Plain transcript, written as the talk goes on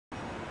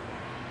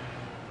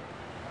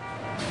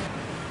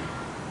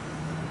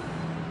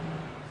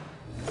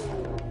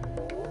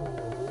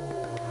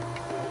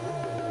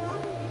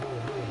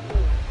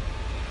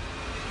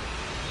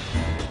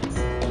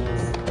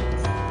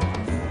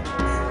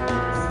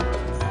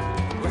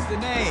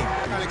name?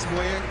 Alex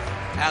Boye.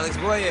 Alex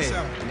Boye.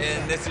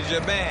 And this is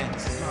your band.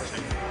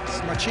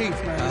 It's my chief,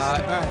 man. This is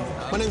the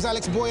band. My name's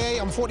Alex Boye.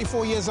 I'm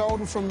 44 years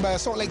old. I'm from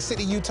Salt Lake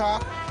City, Utah.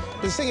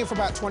 Been singing for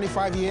about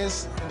 25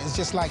 years. It's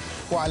just like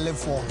what I live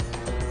for.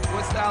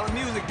 What style of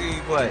music do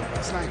you play?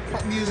 It's like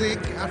pop music,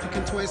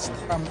 African twist.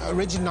 I'm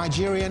originally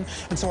Nigerian,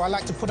 and so I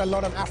like to put a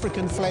lot of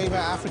African flavor,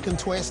 African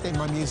twist in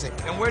my music.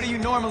 And where do you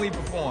normally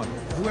perform?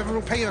 Whoever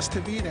will pay us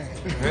to be there.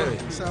 Really?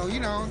 So, you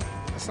know,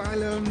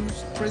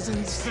 asylums,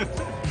 prisons.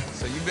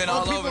 So you've been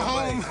all over the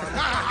place.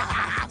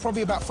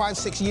 Probably about 5,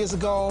 6 years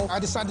ago, I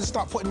decided to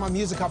start putting my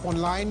music up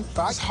online.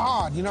 But it's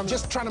hard, you know, I'm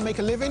just trying to make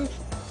a living.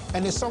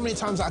 And there's so many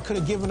times I could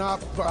have given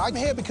up, but I'm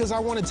here because I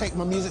want to take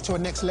my music to a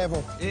next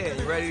level. Yeah,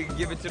 you're ready to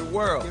give it to the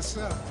world. Yes,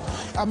 sir.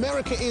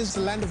 America is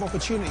the land of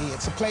opportunity.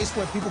 It's a place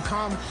where people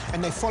come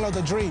and they follow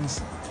their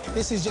dreams.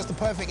 This is just the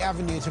perfect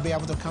avenue to be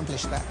able to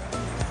accomplish that.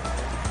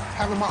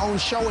 Having my own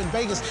show in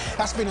Vegas,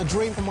 that's been a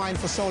dream of mine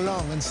for so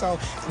long, and so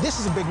this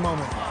is a big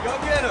moment. Go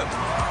get him.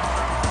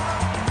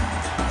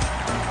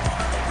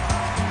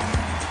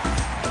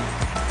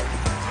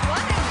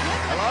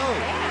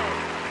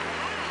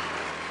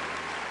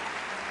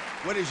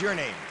 What is your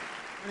name?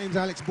 My name's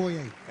Alex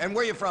Boye. And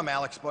where are you from,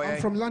 Alex Boye?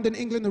 I'm from London,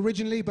 England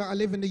originally, but I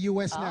live in the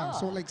US now,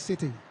 Salt Lake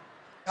City.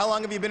 How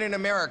long have you been in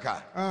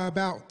America?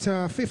 About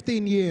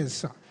 15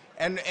 years.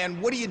 And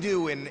what do you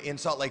do in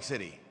Salt Lake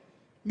City?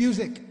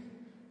 Music.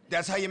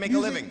 That's how you make a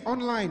living?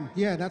 Online,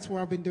 yeah, that's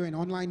what I've been doing,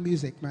 online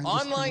music, man.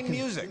 Online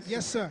music?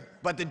 Yes, sir.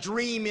 But the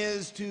dream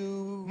is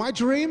to... My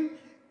dream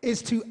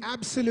is to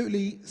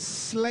absolutely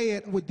slay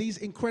it with these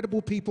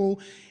incredible people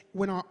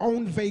when our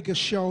own Vegas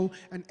show,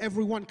 and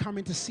everyone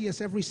coming to see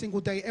us every single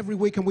day, every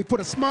week, and we put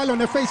a smile on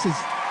their faces.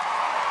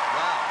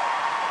 Wow.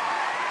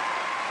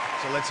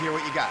 So let's hear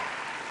what you got.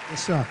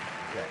 Yes, sir.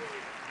 Okay.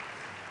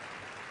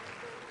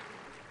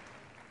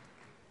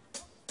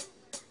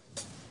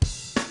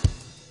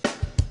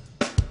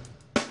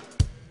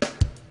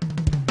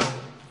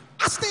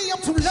 I stay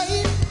up too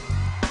late.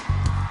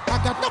 I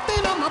got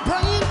nothing on my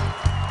brain.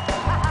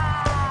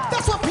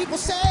 That's what people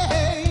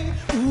say.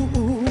 Ooh,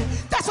 ooh.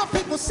 That's what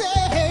people say.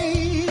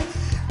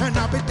 And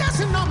I'll be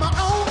dancing on my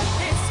own.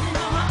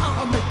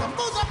 I'll make the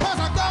moves up as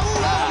I go.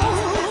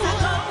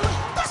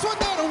 That's what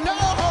they don't know.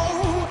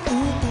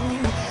 Ooh,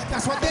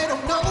 that's what they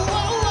don't know.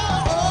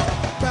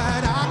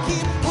 But I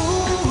keep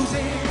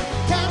moving.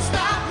 Can't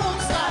stop,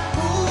 won't stop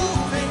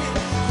moving.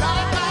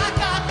 Like I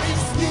got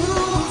this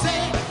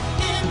music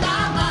in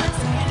my mind.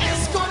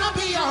 It's gonna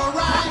be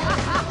alright.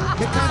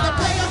 Because the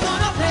players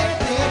gonna play.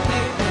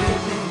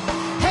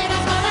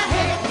 Haters gonna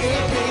hate.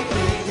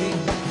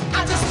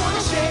 I just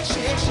wanna shake,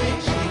 shake, shake,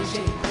 shake,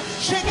 shake.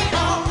 Shake it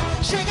off,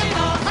 shake it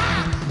off.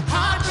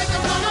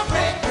 Heartbreakers gonna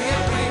break, break,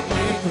 break,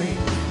 break, break.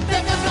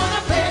 Niggas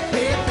gonna break,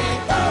 break, break,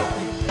 break.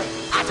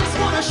 I just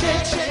wanna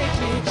shake, shake,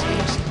 shake,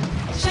 shake,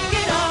 shake. Shake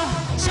it off,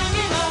 shake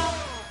it off.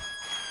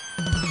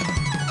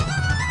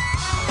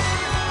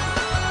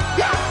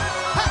 Yeah.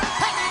 Hey,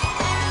 hey.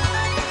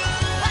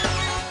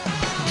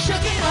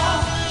 Shake it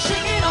off,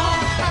 shake it off.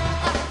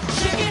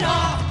 Shake it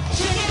off,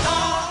 shake it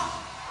off.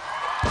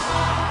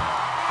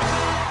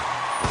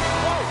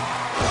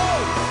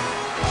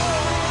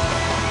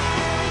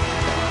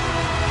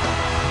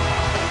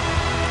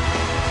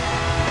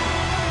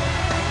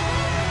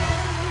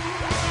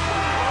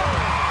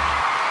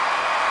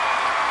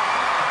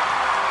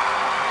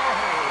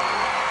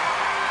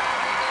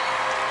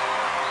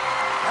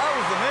 That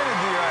was some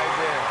energy right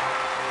there.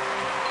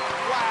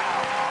 Wow.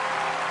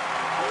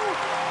 I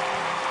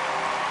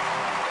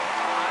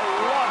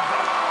love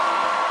that.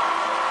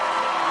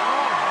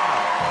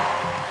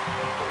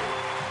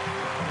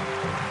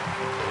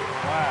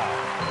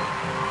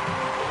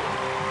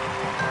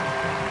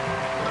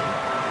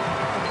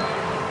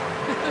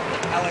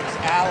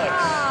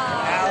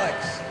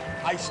 Alex.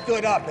 I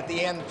stood up at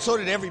the end, so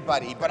did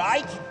everybody, but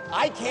I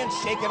can't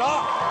shake it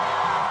off.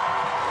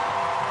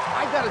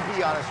 I gotta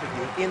be honest with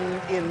you,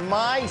 in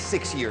my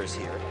 6 years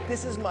here,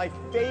 this is my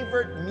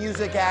favorite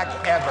music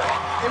act ever.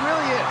 It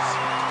really is.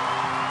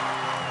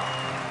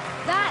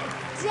 That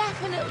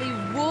definitely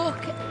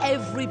woke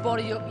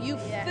everybody up. You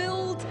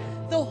filled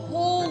the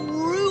whole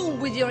room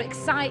with your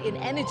exciting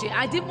energy.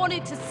 I didn't want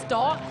it to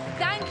stop.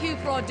 Thank you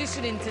for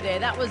auditioning today.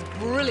 That was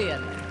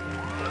brilliant.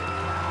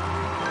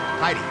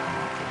 Heidi.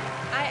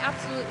 I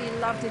absolutely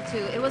loved it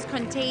too. It was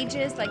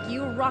contagious, like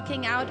you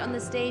rocking out on the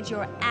stage,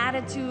 your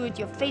attitude,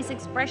 your face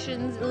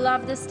expressions,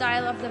 love the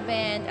style of the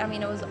band. I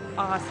mean, it was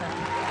awesome.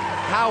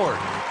 Howard.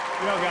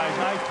 You know, guys,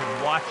 I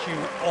could watch you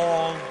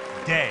all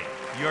day.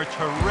 You're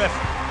terrific.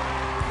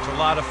 It's a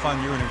lot of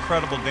fun. You're an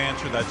incredible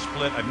dancer. That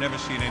split, I've never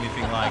seen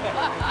anything like it.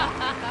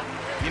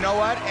 You know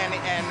what?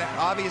 And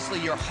obviously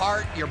your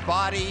heart, your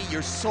body,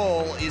 your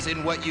soul is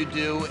in what you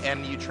do,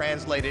 and you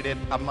translated it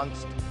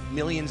amongst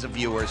millions of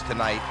viewers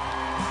tonight.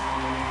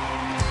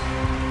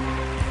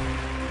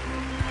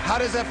 How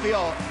does that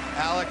feel,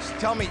 Alex?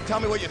 Tell me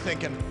what you're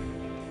thinking.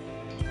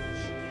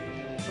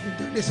 I've been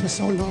doing this for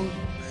so long.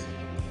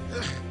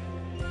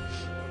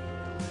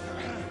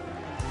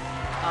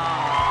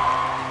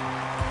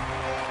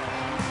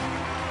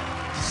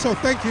 So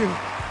thank you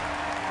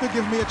for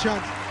giving me a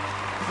chance.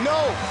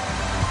 No.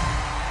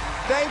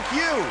 Thank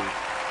you.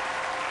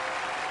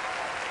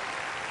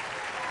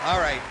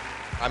 All right.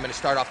 I'm going to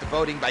start off the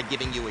voting by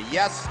giving you a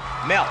yes.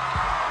 Mel,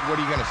 what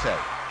are you going to say?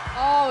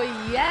 Oh,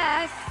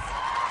 yes.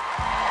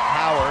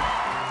 Howard.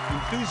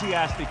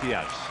 Enthusiastic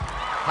yes.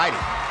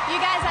 Heidi. You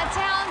guys are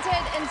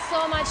talented and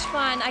so much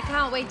fun. I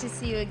can't wait to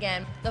see you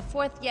again. The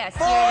fourth yes.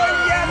 Four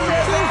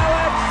yeses,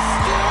 Alex.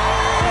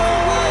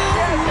 Four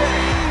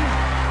yeses.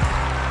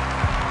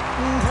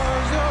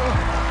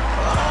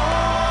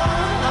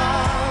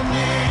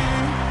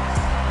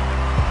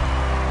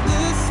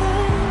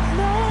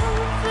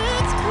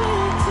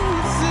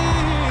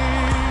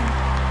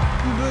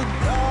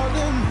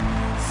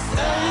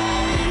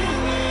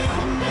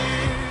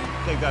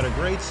 They got a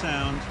great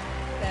sound.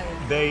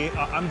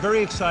 I'm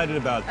very excited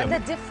about them. And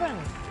they're different.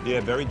 Yeah,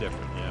 very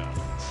different, yeah.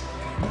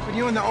 When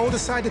you're on the older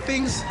side of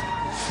things,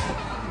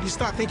 you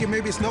start thinking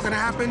maybe it's not gonna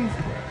happen.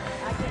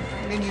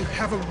 And then you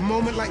have a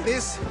moment like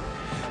this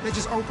that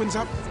just opens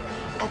up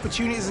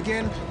opportunities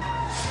again.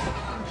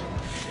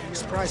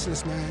 It's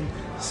priceless, man.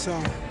 So,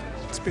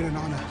 it's been an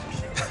honor.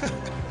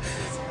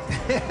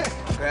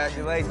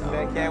 Congratulations,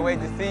 man. Can't wait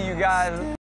to see you guys.